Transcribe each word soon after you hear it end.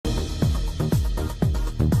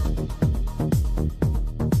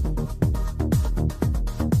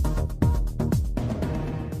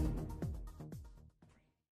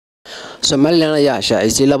Somaliland ayaa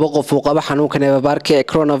shaacisay laba qof oo qaba xanuunka neefmareenka ee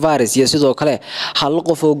coronavirus iyo sidoo kale hal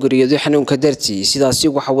qof oo geeriyooday xanuunka dartii sidaasi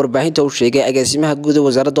waxa warbaahinta uu sheegay agaasimaha guud ee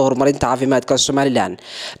wasaaradda horumarinta caafimaadka Somaliland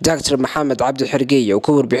Dr. Maxamed Cabdi Xirgeey oo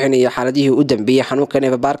ka warbixinaya xaaladihii u dambeeyay xanuunka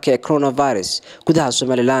neefmareenka ee coronavirus gudaha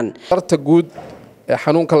Somaliland. Warta guud ee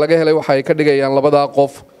xanuunka laga helay waxa ay ka dhigayaan labada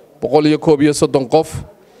qof 130 qof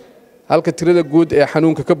halka tirada guud ee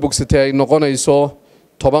xanuunka ka bogsatay ay noqonayso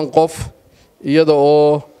 10 qof iyada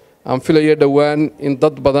oo aan filayo dhawaan in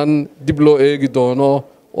dad badan dib loo eegi doono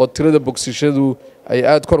oo tirada bogsashadu ay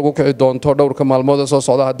aad kor ugu kici doonto dhowrka maalmood soo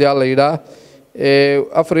socda hadii aan la yiraahdo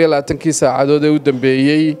 24 saacadood ee u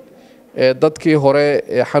dambeeyay dadkii hore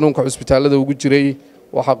ee xanuunka cusbitaalada ugu jiray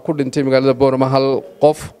waxa ku dhintay magaalada Boorama hal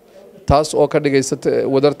qof taas oo ka dhigaysa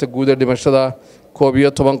wadarta guud ee dhimashada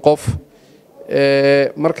 11 qof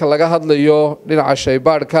marka laga hadlayo dhinaca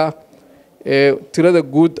shaybaadhka tirada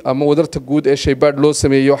guud ama wadarta guud ee shaybaadh loo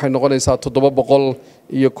sameeyay waxay noqonaysaa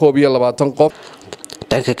 721 qof.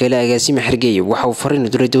 dhanka kale agaasima Xirgeey waxa uu fariin u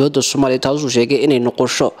diray dowladda Soomaaliya taas oo sheegay inay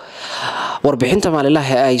noqosho warbixinta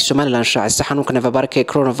maalinlaha ah ee Somaliland shaacisay xanuunka neefmareenka ee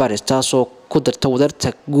coronavirus taas oo ku darta wadarta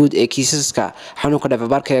guud ee kiisaska xanuunka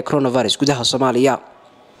neefmareenka ee coronavirus gudaha Soomaaliya.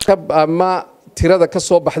 ama tirada ka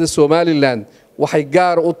soo baxda Somaliland waxay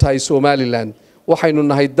gaar u tahay Somaliland waxaynu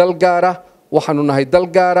nahay dal gaara waxaanu nahay dal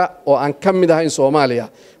gaara oo aan ka mid ahayn Soomaaliya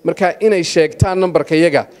marka inay sheegtaan numberka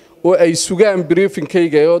iyaga oo ay sugaan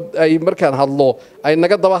briefingkayga oo ay markaan hadlo ay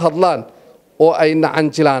naga daba hadlaan oo ay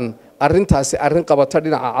nacanjilaan arintaasi arin qabata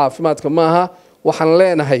dhinaca caafimaadka maaha waxaan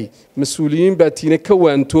leenahay mas'uuliyiin baa tiina ka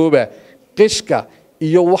waantooba qishka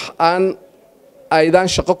iyo wax aan aydan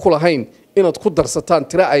shaqo ku lahayn inaad ku darsataan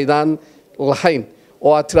tira aydan lahayn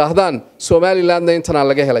oo aad tiraahdaan Somaliland intana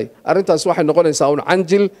laga helay arintaas waxay noqonaysaa un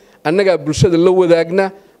canjil annaga bulshada la wadaagna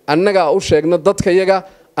annaga u sheegna dadka iyaga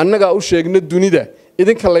annaga u sheegna dunida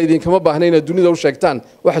idinka la idin kama baahna inaad dunida u sheegtaan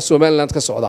waxa Somaliland ka socda